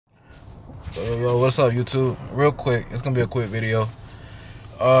Yo, what's up, YouTube? Real quick, it's gonna be a quick video.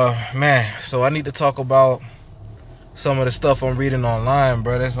 Man, so I need to talk about some of the stuff I'm reading online,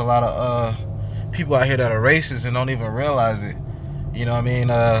 bro. There's a lot of people out here that are racist and don't even realize it. You know what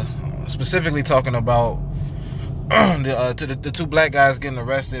I mean? Specifically talking about the two black guys getting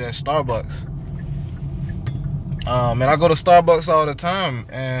arrested at Starbucks. And I go to Starbucks all the time,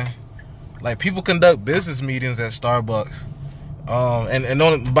 and like people conduct business meetings at Starbucks. And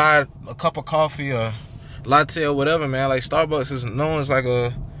don't buy a cup of coffee or latte or whatever, man. Like Starbucks is known as like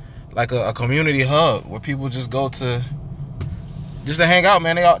a community hub where people just go to hang out,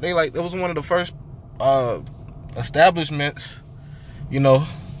 man. They like, it was one of the first establishments, you know,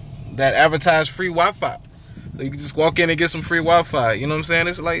 that advertised free Wi-Fi. So you can just walk in and get some free Wi-Fi. You know what I'm saying?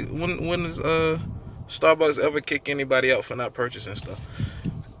 It's like, when does Starbucks ever kick anybody out for not purchasing stuff?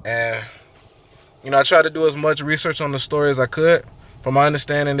 And you know, I tried to do as much research on the story as I could. From my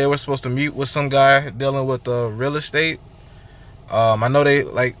understanding, they were supposed to meet with some guy dealing with real estate. I know they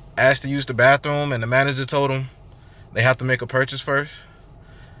like asked to use the bathroom, and the manager told them they have to make a purchase first.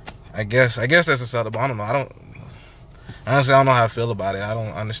 I guess that's acceptable. I don't know. Honestly, I don't know how I feel about it. I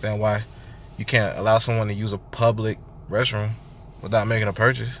don't understand why you can't allow someone to use a public restroom without making a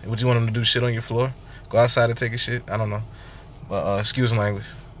purchase. Would you want them to do shit on your floor? Go outside and take a shit? I don't know. But excuse the language.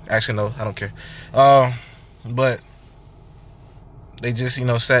 Actually, no, I don't care. But they just, you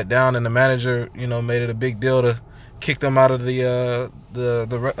know, sat down, and the manager, you know, made it a big deal to kick them out of the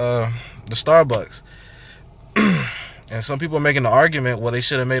Starbucks. And some people are making the argument, well, they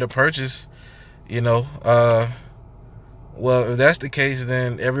should have made a purchase. You know, well, if that's the case,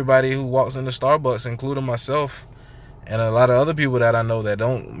 then everybody who walks into Starbucks, including myself and a lot of other people that I know that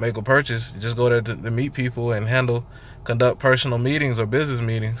don't make a purchase, just go there to meet people and conduct personal meetings or business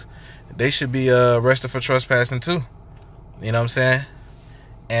meetings, they should be arrested for trespassing too. You know what I'm saying?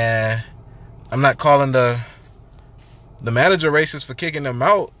 And I'm not calling the manager racist for kicking them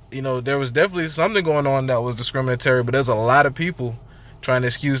out. You know, there was definitely something going on that was discriminatory, but there's a lot of people trying to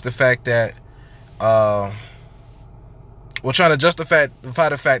excuse the fact that trying to justify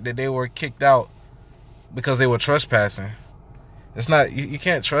the fact that they were kicked out because they were trespassing. It's not, you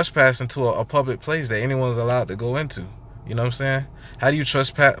can't trespass into a public place that anyone's allowed to go into. You know what I'm saying? How do you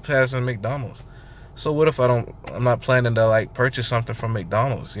trespass in McDonald's? So what if I'm not planning to like purchase something from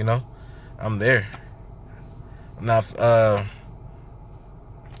McDonald's, you know? I'm there. Now,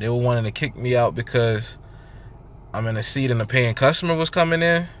 they were wanting to kick me out because I'm in a seat and a paying customer was coming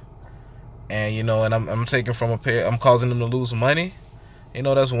in, and you know, and I'm taking from I'm causing them to lose money. You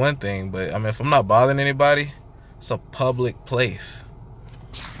know, that's one thing, but I mean, if I'm not bothering anybody, it's a public place.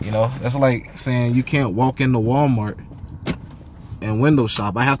 You know, that's like saying you can't walk into Walmart and window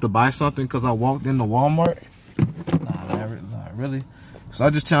shop. I have to buy something because I walked into Walmart? Nah, not really. So I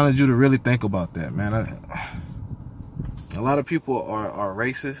just challenge you to really think about that, man. A lot of people are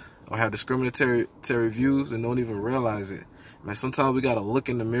racist or have discriminatory views and don't even realize it. Man, sometimes we got to look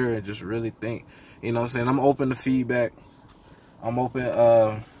in the mirror and just really think. You know what I'm saying? I'm open to feedback. I'm open.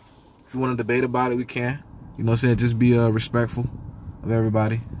 If you want to debate about it, we can. You know what I'm saying? Just be respectful of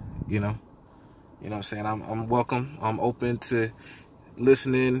everybody. You know what I'm saying? I'm welcome. I'm open to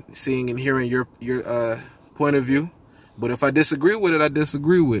listening, seeing, and hearing your point of view. But if I disagree with it, I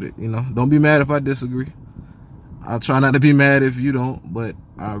disagree with it. You know, don't be mad if I disagree. I'll try not to be mad if you don't. But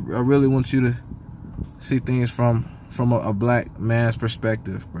I really want you to see things from a black man's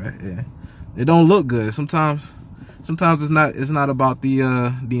perspective, right? Yeah. It don't look good sometimes. Sometimes it's not about the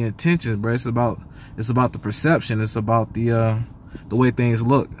intention, bro. It's about the perception. It's about the way things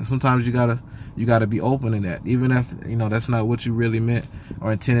look. And sometimes you gotta be open in that, even if you know that's not what you really meant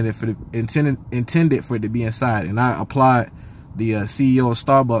or intended for it to be inside. And I applaud the CEO of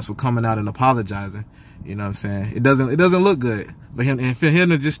Starbucks for coming out and apologizing. You know what I'm saying? It doesn't look good for him, and for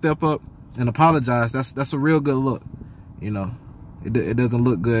him to just step up and apologize. That's a real good look. You know, it doesn't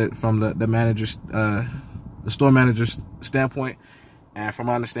look good from the manager's the store manager's standpoint. And from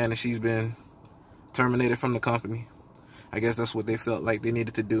my understanding, she's been terminated from the company. I guess that's what they felt like they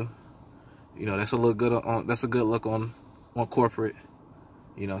needed to do. You know, that's a good look on corporate.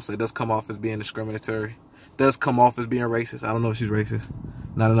 You know, so it does come off as being discriminatory. It does come off as being racist. I don't know if she's racist.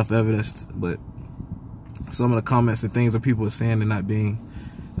 Not enough evidence, but some of the comments and things that people are saying, they're not being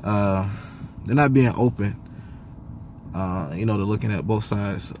open. You know, they're looking at both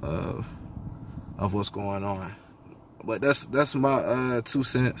sides of what's going on. But that's my 2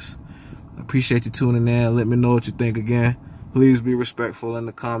 cents. I appreciate you tuning in. Let me know what you think again. Please be respectful in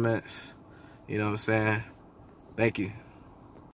the comments. You know what I'm saying? Thank you.